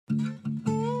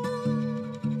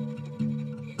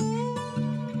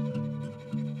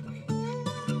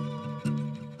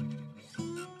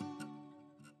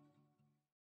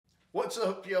What's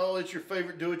up, y'all? It's your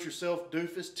favorite do-it-yourself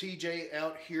doofus, TJ,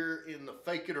 out here in the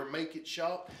Fake It or Make It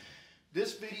shop.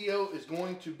 This video is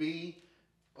going to be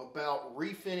about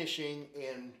refinishing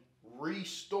and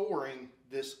restoring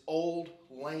this old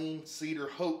Lane Cedar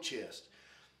Hope chest.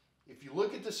 If you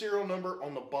look at the serial number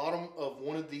on the bottom of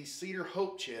one of these Cedar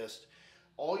Hope chests,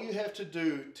 all you have to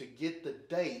do to get the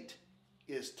date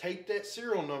is take that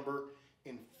serial number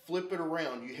and flip it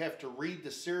around. You have to read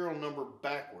the serial number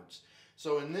backwards.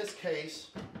 So in this case,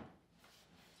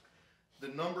 the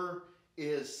number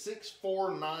is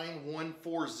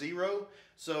 649140.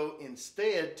 So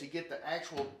instead, to get the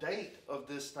actual date of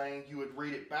this thing, you would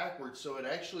read it backwards. So it'd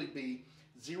actually be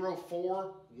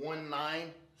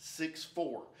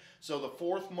 041964. So the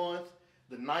 4th month,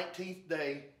 the 19th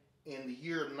day, in the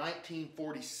year of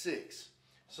 1946.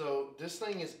 So this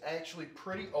thing is actually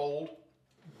pretty old,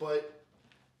 but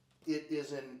it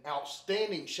is in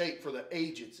outstanding shape for the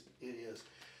age it is.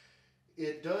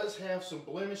 It does have some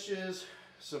blemishes,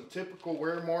 some typical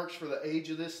wear marks for the age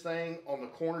of this thing on the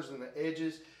corners and the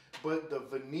edges, but the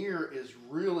veneer is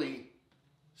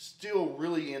still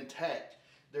really intact.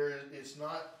 It's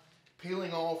not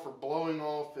peeling off or blowing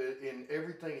off, and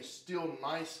everything is still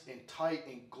nice and tight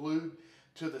and glued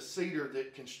to the cedar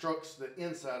that constructs the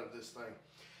inside of this thing.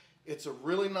 It's a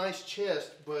really nice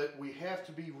chest, but we have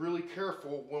to be really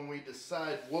careful when we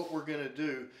decide what we're going to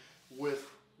do with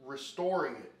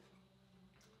restoring it.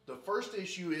 The first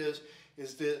issue is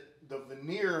that the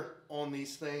veneer on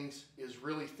these things is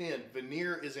really thin.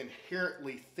 Veneer is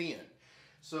inherently thin.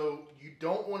 So you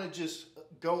don't want to just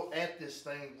go at this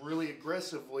thing really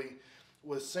aggressively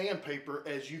with sandpaper,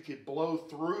 as you could blow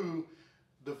through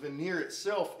the veneer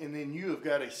itself and then you have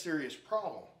got a serious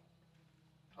problem.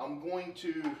 I'm going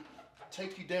to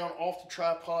take you down off the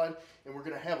tripod and we're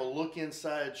going to have a look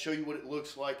inside, show you what it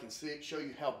looks like, and show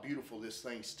you how beautiful this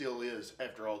thing still is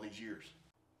after all these years.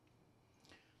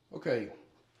 Okay,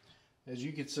 as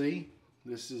you can see,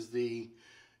 this is the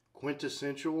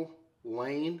quintessential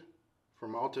Lane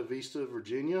from Alta Vista,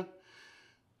 Virginia.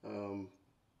 The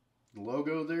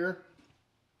logo there,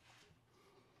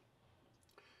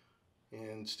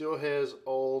 and still has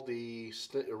all the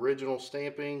original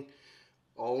stamping,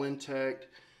 all intact.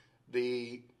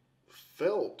 The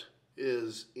felt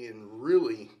is in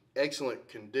really excellent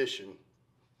condition.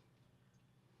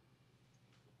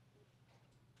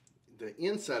 The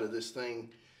inside of this thing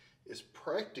is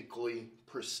practically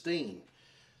pristine.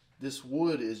 This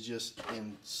wood is just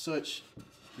in such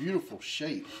beautiful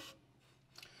shape.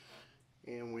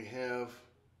 And we have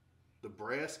the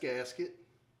brass gasket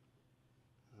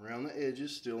around the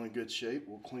edges, still in good shape.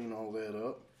 We'll clean all that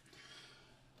up.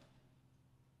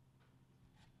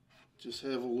 Just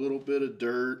have a little bit of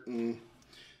dirt and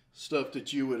stuff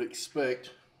that you would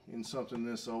expect in something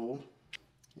this old.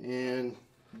 And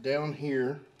down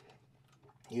here,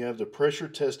 you have the pressure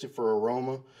tested for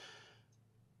aroma,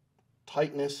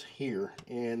 tightness here,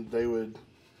 and they would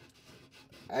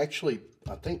actually,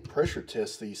 I think, pressure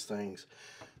test these things.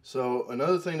 So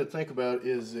another thing to think about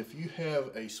is if you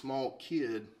have a small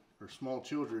kid or small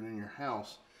children in your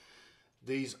house,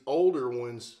 these older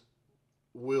ones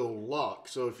will lock.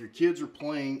 So if your kids are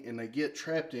playing and they get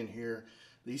trapped in here,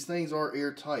 these things are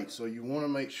airtight. So you want to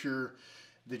make sure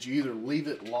that you either leave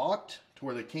it locked to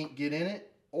where they can't get in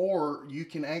it, or you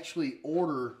can actually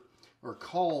order or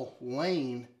call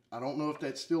Lane. I don't know if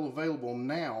that's still available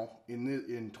now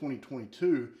in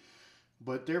 2022,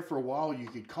 but there for a while you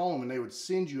could call them and they would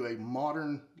send you a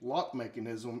modern lock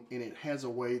mechanism, and it has a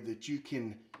way that you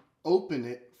can open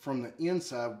it from the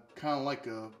inside, kind of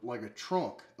like a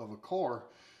trunk of a car.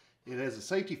 It has a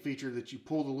safety feature that you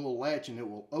pull the little latch and it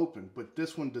will open, but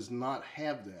this one does not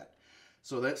have that.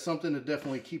 So that's something to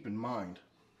definitely keep in mind.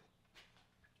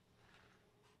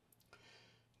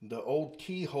 The old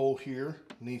keyhole here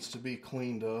needs to be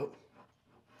cleaned up,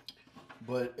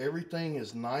 but everything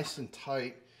is nice and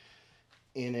tight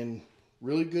and in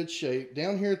really good shape.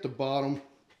 Down here at the bottom,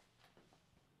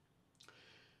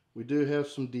 we do have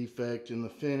some defect in the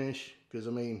finish, because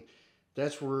I mean,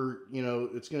 that's where, you know,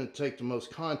 it's going to take the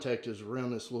most contact is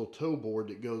around this little toe board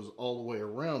that goes all the way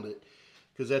around it,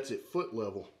 because that's at foot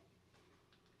level.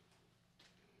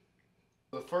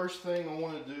 The first thing I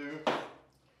want to do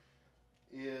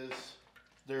is,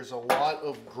 there's a lot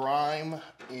of grime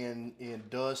and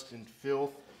dust and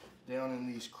filth down in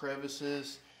these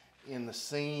crevices, in the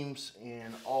seams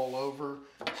and all over.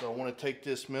 So I want to take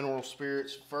this mineral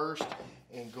spirits first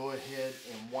and go ahead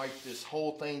and wipe this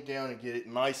whole thing down and get it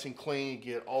nice and clean,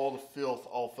 get all the filth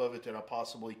off of it that I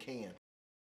possibly can.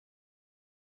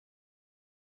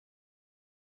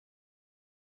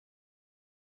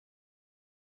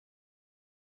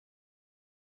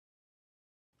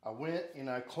 I went and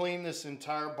I cleaned this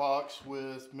entire box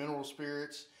with mineral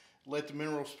spirits, let the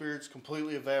mineral spirits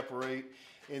completely evaporate,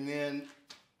 and then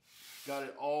got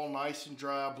it all nice and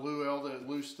dry, blew all that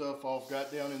loose stuff off,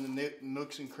 got down in the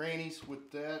nooks and crannies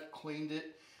with that, cleaned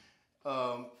it.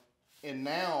 And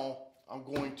now I'm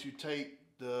going to take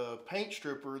the paint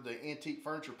stripper, the antique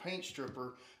furniture paint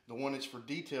stripper, the one that's for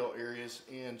detail areas,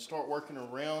 and start working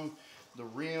around the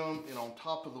rim and on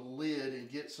top of the lid and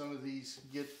get some of these,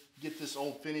 get this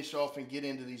old finish off and get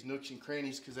into these nooks and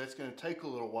crannies, because that's going to take a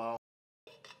little while.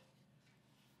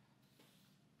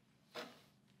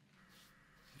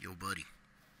 Yo, buddy.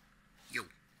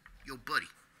 Yo, buddy.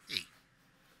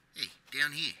 Hey,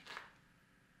 down here.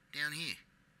 Down here.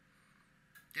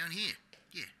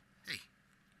 Yeah, hey,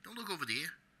 don't look over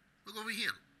there. Look over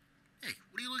here. Hey,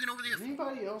 what are you looking over there for?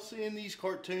 Anybody else seeing these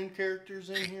cartoon characters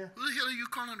in here? Who the hell are you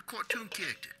calling a cartoon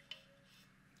character?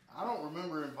 I don't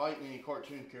remember inviting any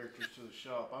cartoon characters to the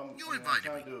shop. I'm invited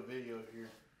trying me. to do a video here.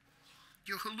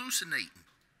 You're hallucinating.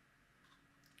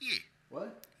 Yeah.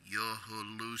 What? You're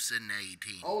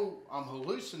hallucinating. Oh, I'm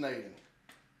hallucinating.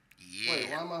 Yeah. Wait,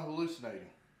 why am I hallucinating?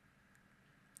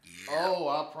 Yeah. Oh,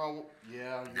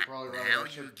 you're probably right. Now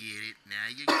you get it. Now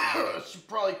you get it. I should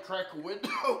probably crack a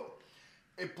window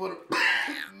and put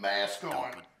a mask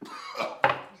on.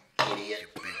 Idiot.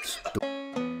 You big stupid.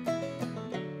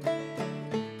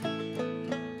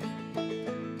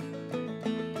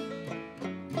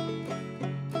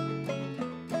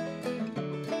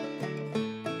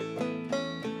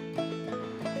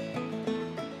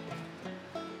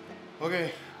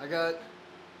 Okay, I got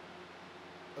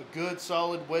a good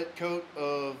solid wet coat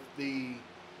of the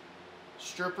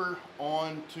stripper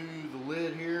onto the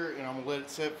lid here, and I'm gonna let it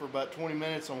set for about 20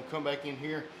 minutes. I'm gonna come back in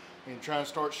here and try and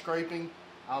start scraping.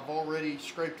 I've already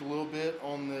scraped a little bit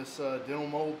on this dental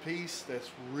mold piece. That's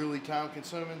really time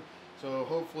consuming. So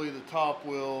hopefully the top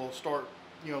will start,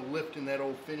 lifting that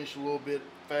old finish a little bit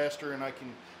faster, and I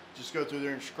can just go through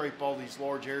there and scrape all these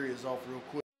large areas off real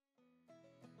quick.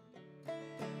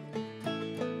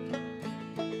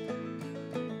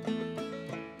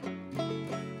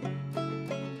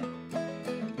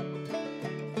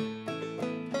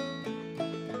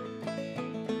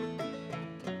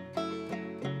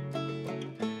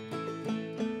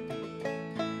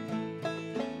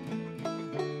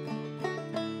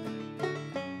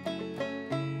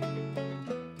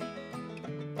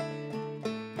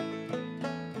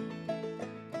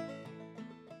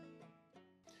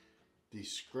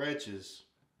 These scratches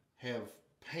have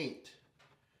paint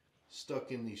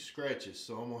stuck in these scratches,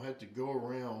 so I'm gonna have to go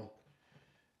around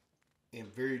and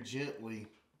very gently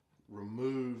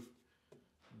remove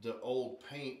the old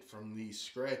paint from these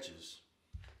scratches,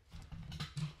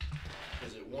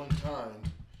 because at one time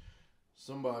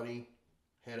somebody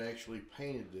had actually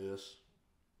painted this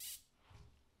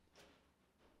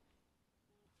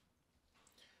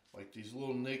like these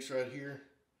little nicks right here.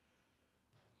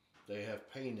 They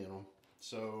have paint in them.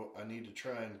 So I need to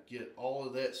try and get all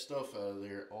of that stuff out of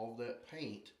there, all of that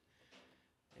paint.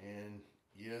 And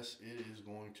yes, it is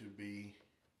going to be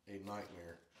a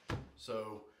nightmare.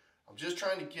 So I'm just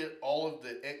trying to get all of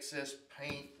the excess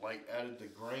paint like out of the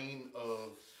grain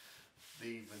of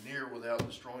the veneer without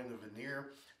destroying the veneer.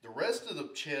 The rest of the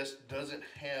chest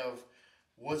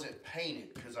wasn't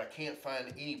painted because I can't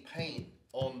find any paint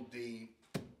on the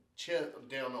chest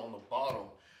down on the bottom.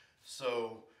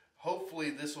 So hopefully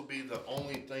this will be the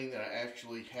only thing that I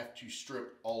actually have to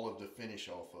strip all of the finish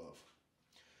off of.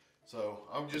 So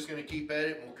I'm just going to keep at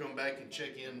it, and we'll come back and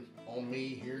check in on me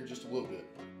here in just a little bit.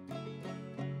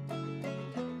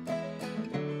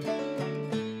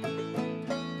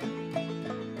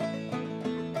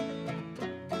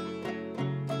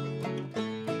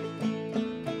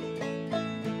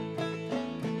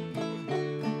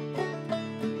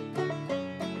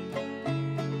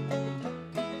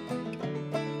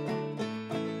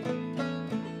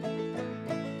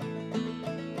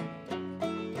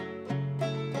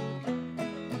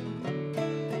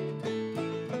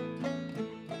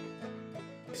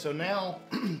 So now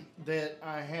that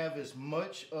I have as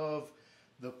much of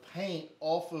the paint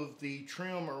off of the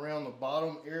trim around the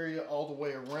bottom area all the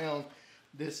way around,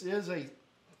 this is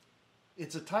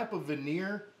it's a type of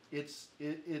veneer. It's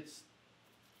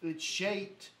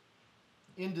shaped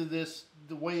into this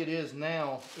the way it is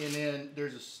now, and then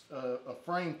there's a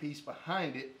frame piece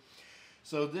behind it.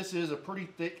 So this is a pretty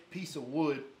thick piece of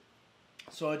wood.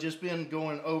 So I've just been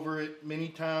going over it many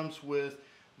times with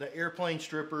the airplane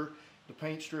stripper, the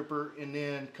paint stripper, and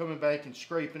then coming back and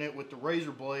scraping it with the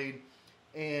razor blade.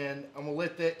 And I'm gonna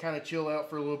let that kind of chill out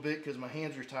for a little bit because my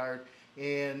hands are tired.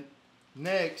 And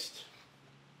next,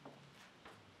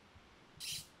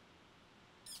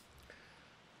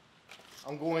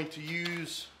 I'm going to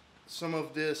use some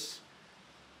of this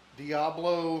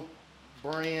Diablo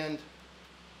brand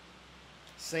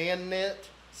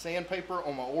sandpaper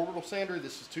on my orbital sander.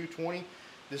 This is 220.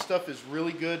 This stuff is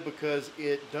really good because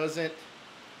it doesn't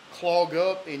clog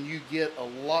up, and you get a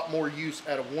lot more use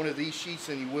out of one of these sheets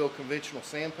than you will conventional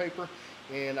sandpaper.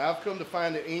 And I've come to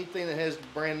find that anything that has the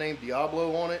brand name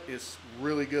Diablo on it is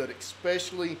really good,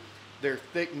 especially their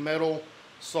thick metal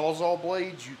Sawzall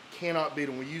blades. You cannot beat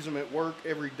them. We use them at work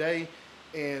every day,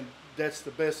 and that's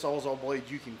the best Sawzall blade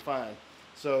you can find.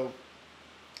 So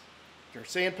their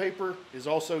sandpaper is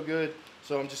also good.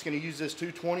 So I'm just going to use this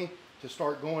 220 to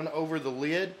start going over the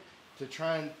lid to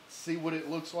try and see what it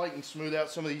looks like and smooth out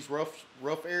some of these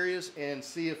rough areas and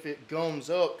see if it gums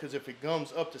up, because if it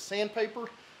gums up to sandpaper,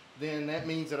 then that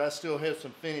means that I still have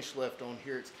some finish left on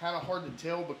here. It's kind of hard to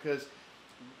tell because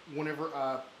whenever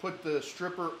I put the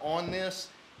stripper on this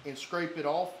and scrape it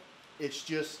off, it's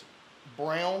just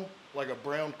brown, like a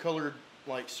brown colored,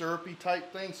 like syrupy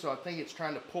type thing. So I think it's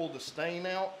trying to pull the stain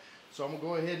out. So I'm gonna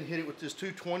go ahead and hit it with this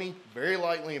 220 very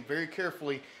lightly and very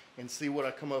carefully and see what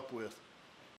I come up with.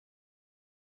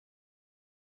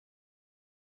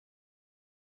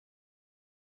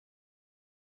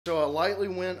 So I lightly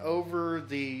went over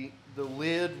the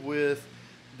lid with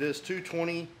this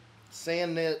 220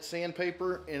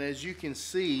 sandpaper, and as you can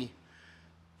see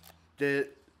that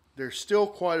there's still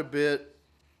quite a bit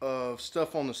of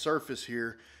stuff on the surface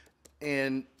here,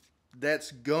 and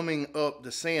that's gumming up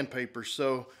the sandpaper.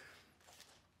 So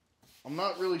I'm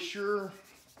not really sure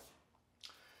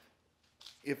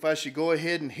if I should go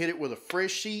ahead and hit it with a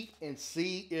fresh sheet and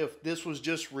see if this was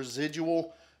just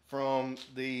residual from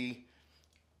the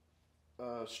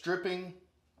stripping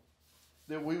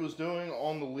that we was doing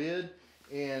on the lid,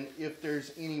 and if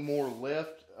there's any more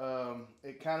left.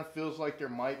 It kind of feels like there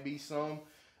might be some,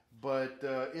 but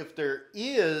if there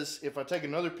is, if I take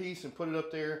another piece and put it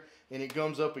up there and it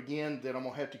gums up again, then I'm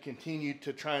gonna have to continue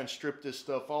to try and strip this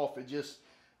stuff off. It just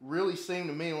really seemed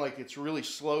to me like it's really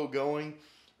slow going,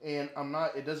 and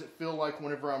it doesn't feel like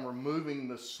whenever I'm removing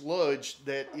the sludge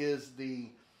that is the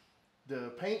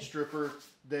paint stripper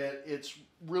that it's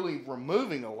really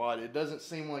removing a lot. It doesn't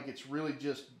seem like it's really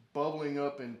just bubbling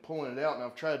up and pulling it out. And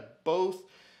I've tried both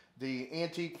the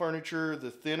antique furniture, the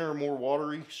thinner, more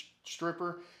watery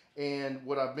stripper, and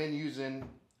what I've been using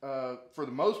for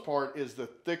the most part is the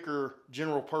thicker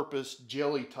general purpose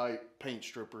jelly type paint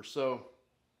stripper. So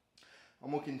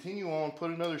I'm gonna continue on,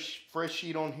 put another fresh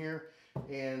sheet on here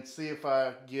and see if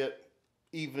I get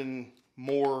even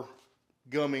more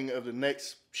gumming of the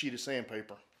next sheet of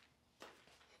sandpaper.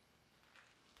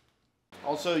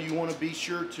 Also, you want to be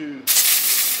sure to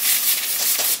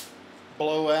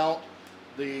blow out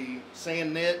the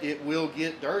sand net. It will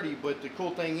get dirty, but the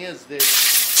cool thing is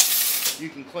that you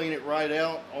can clean it right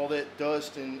out. All that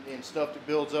dust and stuff that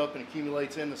builds up and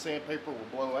accumulates in the sandpaper will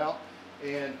blow out.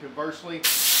 And conversely,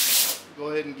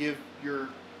 go ahead and give your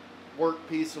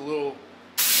workpiece a little,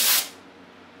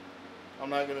 I'm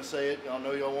not going to say it. I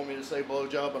know y'all want me to say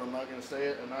blowjob, but I'm not going to say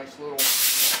it. A nice little,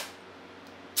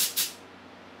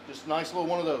 just a nice little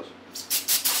one of those.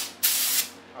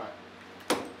 All right,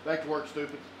 back to work,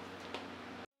 stupid.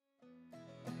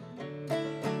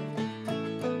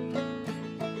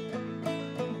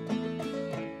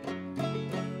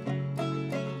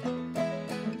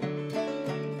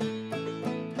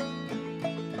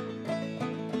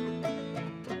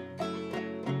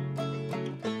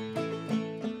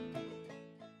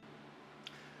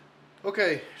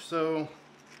 Okay, so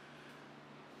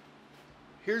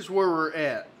here's where we're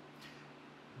at.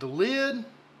 The lid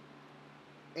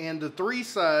and the three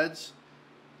sides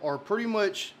are pretty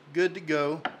much good to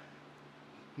go.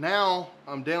 Now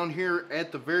I'm down here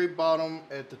at the very bottom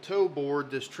at the toe board,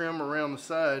 this trim around the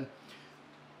side,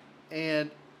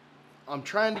 and I'm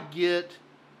trying to get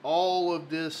all of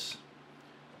this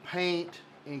paint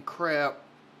and crap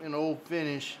and old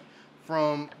finish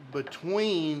from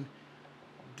between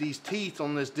these teeth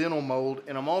on this dental mold,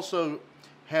 and I'm also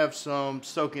have some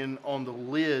soaking on the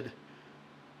lid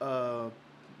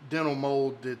dental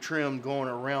mold, the trim going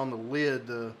around the lid,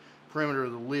 the perimeter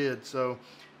of the lid. So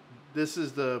this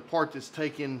is the part that's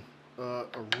taken a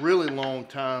really long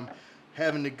time,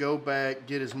 having to go back,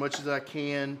 get as much as I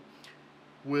can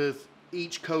with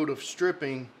each coat of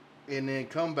stripping, and then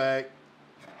come back,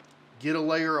 get a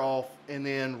layer off, and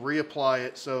then reapply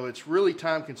it. So it's really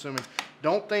time consuming.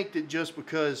 Don't think that just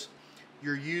because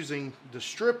you're using the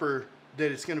stripper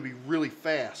that it's going to be really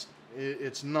fast.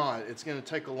 It's not. It's going to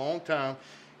take a long time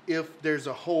if there's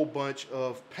a whole bunch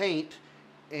of paint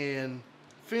and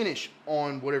finish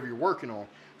on whatever you're working on.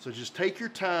 So just take your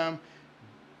time,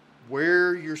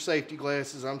 wear your safety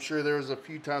glasses. I'm sure there was a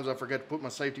few times I forgot to put my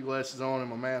safety glasses on and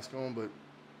my mask on, but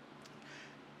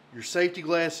your safety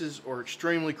glasses are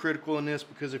extremely critical in this,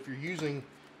 because if you're using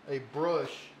a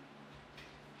brush,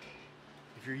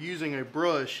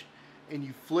 and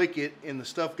you flick it and the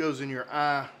stuff goes in your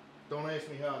eye, don't ask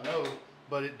me how I know,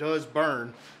 but it does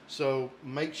burn. So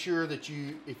make sure that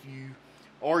if you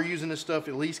are using this stuff,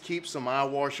 at least keep some eye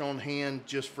wash on hand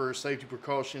just for safety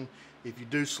precaution. If you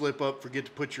do slip up, forget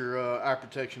to put your eye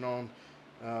protection on.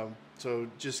 So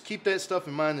just keep that stuff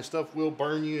in mind. This stuff will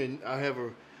burn you, and I have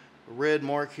a red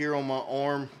mark here on my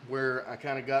arm where I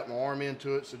kind of got my arm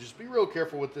into it. So just be real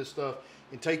careful with this stuff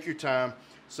and take your time.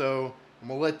 So I'm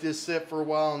gonna let this sit for a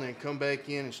while and then come back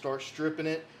in and start stripping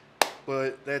it,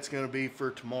 but that's gonna be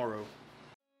for tomorrow.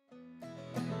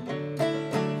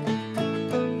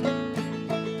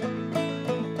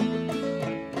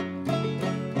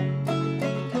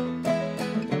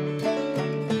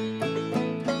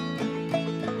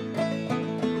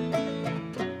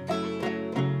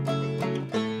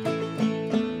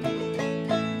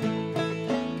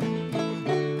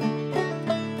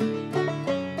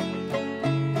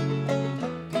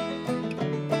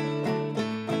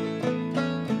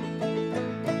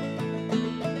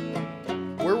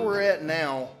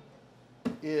 Now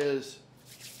is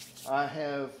I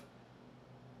have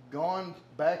gone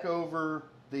back over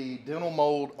the dental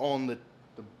mold on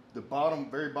the bottom,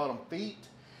 very bottom feet,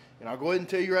 and I'll go ahead and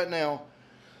tell you right now,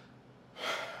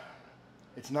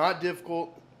 it's not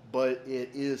difficult, but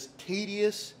it is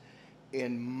tedious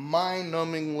and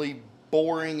mind-numbingly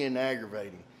boring and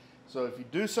aggravating. So if you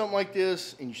do something like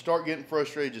this and you start getting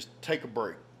frustrated, just take a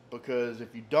break, because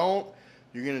if you don't,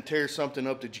 you're going to tear something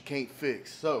up that you can't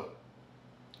fix. So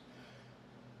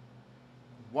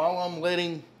while I'm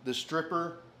letting the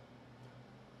stripper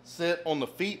sit on the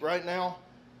feet right now,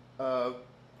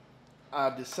 I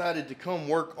decided to come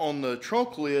work on the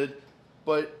trunk lid,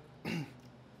 but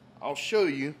I'll show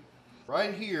you.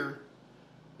 Right here,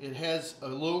 it has a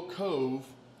little cove.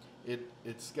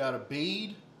 It's got a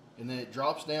bead, and then it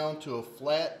drops down to a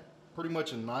flat, pretty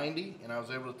much a 90, and I was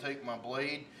able to take my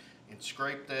blade and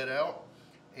scrape that out.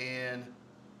 And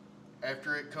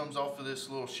after it comes off of this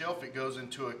little shelf, it goes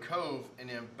into a cove and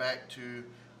then back to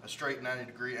a straight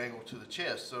 90-degree angle to the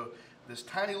chest. So this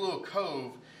tiny little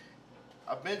cove,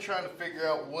 I've been trying to figure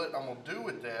out what I'm gonna do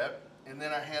with that, and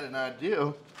then I had an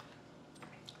idea.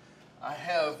 I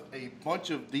have a bunch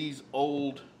of these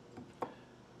old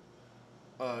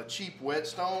cheap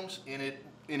whetstones, and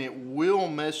it will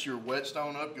mess your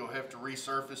whetstone up. You'll have to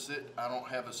resurface it. I don't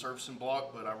have a surfacing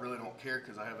block, but I really don't care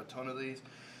because I have a ton of these.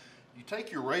 You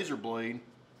take your razor blade,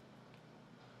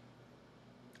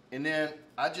 and then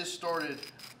I just started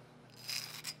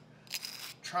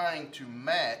trying to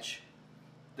match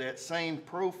that same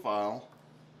profile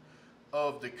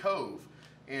of the cove.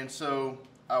 And so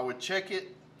I would check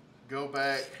it, go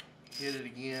back, hit it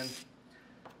again,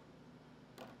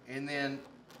 and then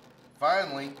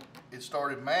finally it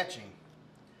started matching.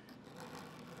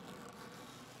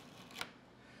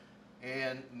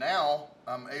 And now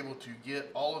I'm able to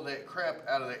get all of that crap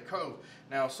out of that cove.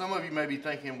 Now some of you may be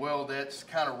thinking, well, that's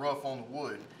kind of rough on the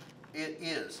wood. It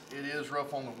is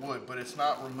rough on the wood, but it's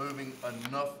not removing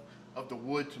enough of the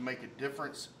wood to make a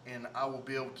difference. And I will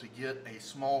be able to get a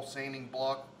small sanding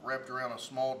block wrapped around a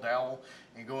small dowel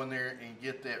and go in there and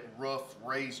get that rough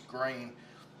raised grain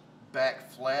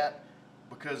back flat,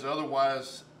 because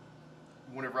otherwise,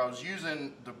 whenever I was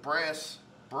using the brass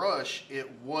brush,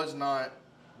 it was not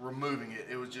removing it.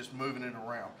 It was just moving it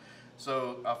around.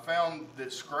 So I found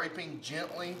that scraping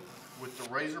gently with the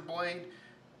razor blade,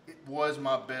 it was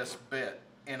my best bet.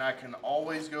 And I can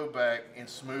always go back and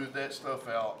smooth that stuff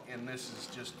out. And this is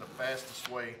just the fastest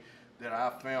way that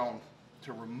I found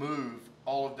to remove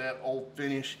all of that old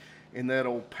finish and that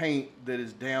old paint that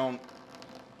is down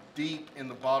deep in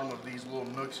the bottom of these little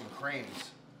nooks and crannies.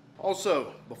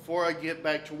 Also, before I get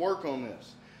back to work on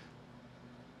this,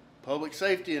 public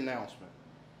safety announcement.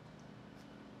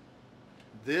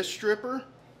 This stripper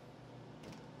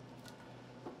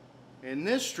and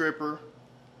this stripper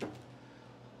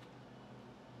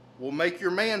will make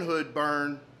your manhood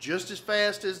burn just as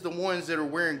fast as the ones that are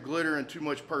wearing glitter and too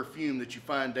much perfume that you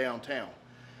find downtown.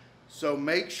 So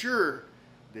make sure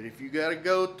that if you got to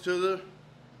go to the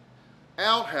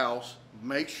outhouse,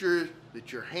 make sure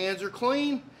that your hands are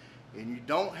clean and you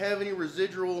don't have any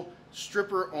residual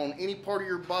stripper on any part of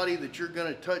your body that you're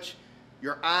gonna touch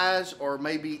your eyes or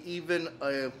maybe even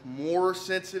a more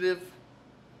sensitive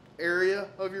area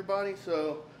of your body.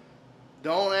 So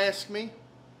don't ask me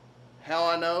how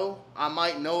I know. I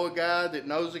might know a guy that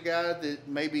knows a guy that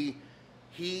maybe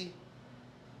he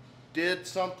did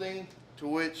something to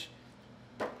which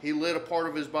he lit a part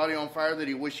of his body on fire that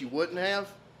he wished he wouldn't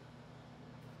have.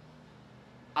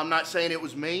 I'm not saying it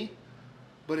was me,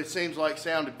 but it seems like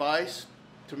sound advice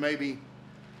to maybe,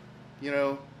 you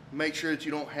know, make sure that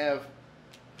you don't have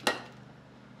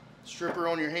stripper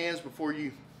on your hands before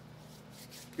you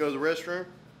go to the restroom.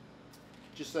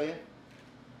 Just saying.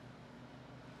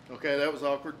 Okay, that was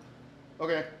awkward.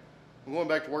 Okay, I'm going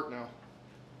back to work now.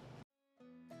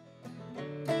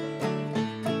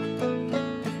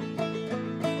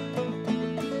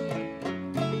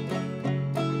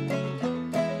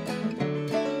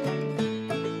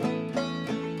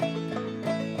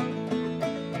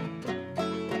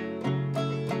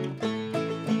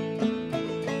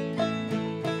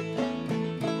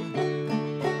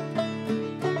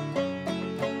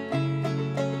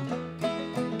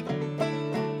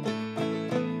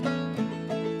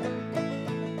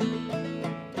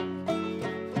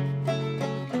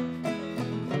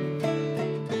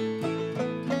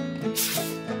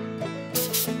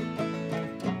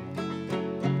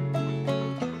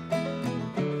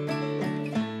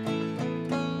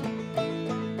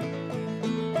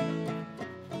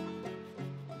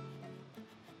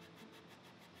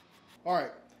 All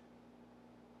right,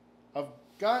 I've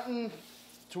gotten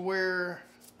to where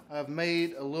I've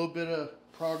made a little bit of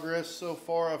progress so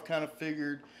far. I've kind of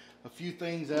figured a few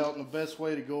things out and the best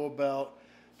way to go about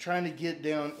trying to get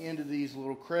down into these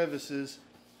little crevices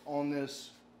on this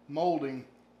molding.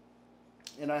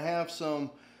 And I have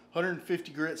some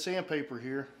 150 grit sandpaper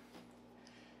here,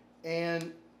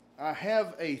 and I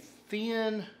have a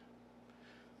thin,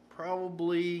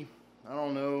 probably, I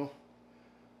don't know,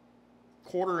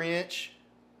 1/4 inch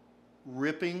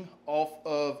ripping off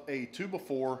of a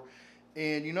 2x4.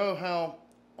 And you know how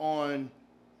on,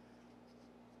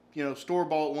 you know,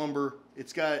 store-bought lumber,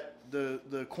 it's got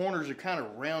the corners are kind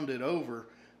of rounded over,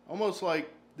 almost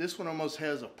like this one almost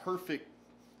has a perfect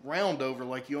round over,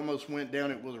 like you almost went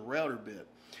down it with a router bit.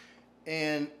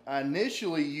 And I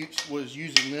initially was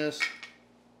using this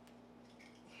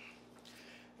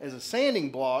as a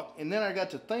sanding block, and then I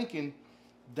got to thinking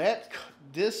that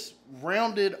this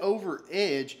rounded over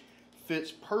edge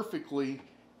fits perfectly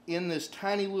in this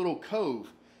tiny little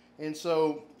cove. And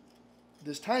so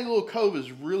this tiny little cove is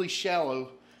really shallow.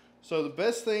 So the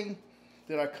best thing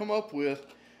that I come up with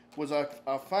was I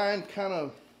find kind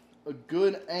of a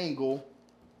good angle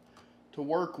to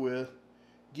work with,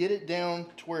 get it down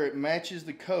to where it matches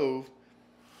the cove,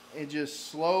 and just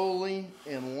slowly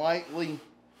and lightly,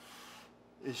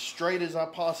 as straight as I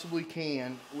possibly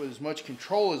can, with as much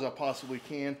control as I possibly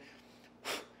can,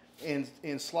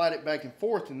 and slide it back and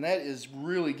forth. And that is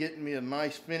really getting me a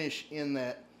nice finish in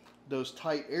those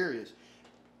tight areas.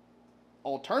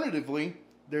 Alternatively,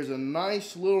 there's a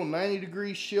nice little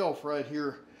 90-degree shelf right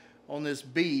here on this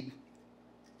bead,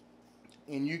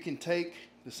 and you can take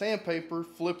the sandpaper,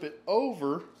 flip it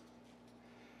over,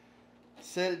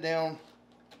 set it down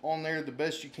on there the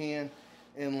best you can,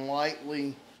 and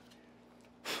lightly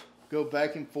go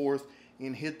back and forth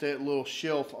and hit that little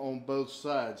shelf on both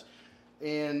sides.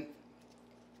 And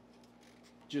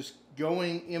just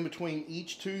going in between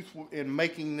each tooth and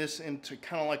making this into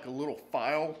kind of like a little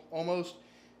file almost,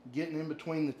 getting in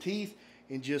between the teeth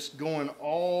and just going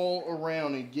all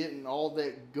around and getting all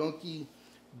that gunky,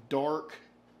 dark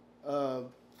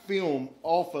film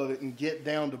off of it and get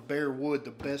down to bare wood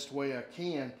the best way I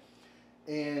can.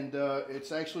 And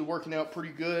it's actually working out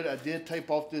pretty good. I did tape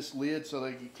off this lid so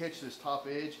that you catch this top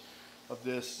edge of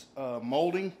this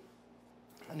molding.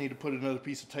 I need to put another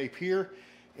piece of tape here,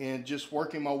 and just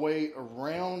working my way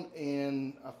around,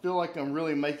 and I feel like I'm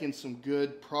really making some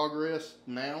good progress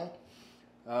now.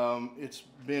 It's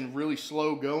been really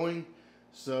slow going,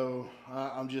 so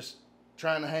I'm just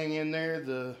trying to hang in there.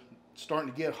 It's starting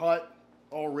to get hot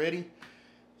already,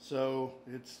 so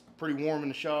it's pretty warm in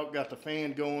the shop. Got the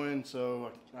fan going, so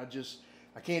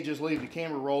I can't just leave the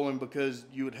camera rolling because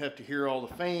you would have to hear all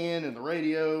the fan and the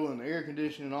radio and the air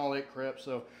conditioning and all that crap.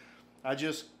 So I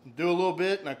just do a little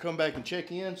bit and I come back and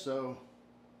check in. So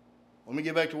let me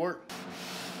get back to work.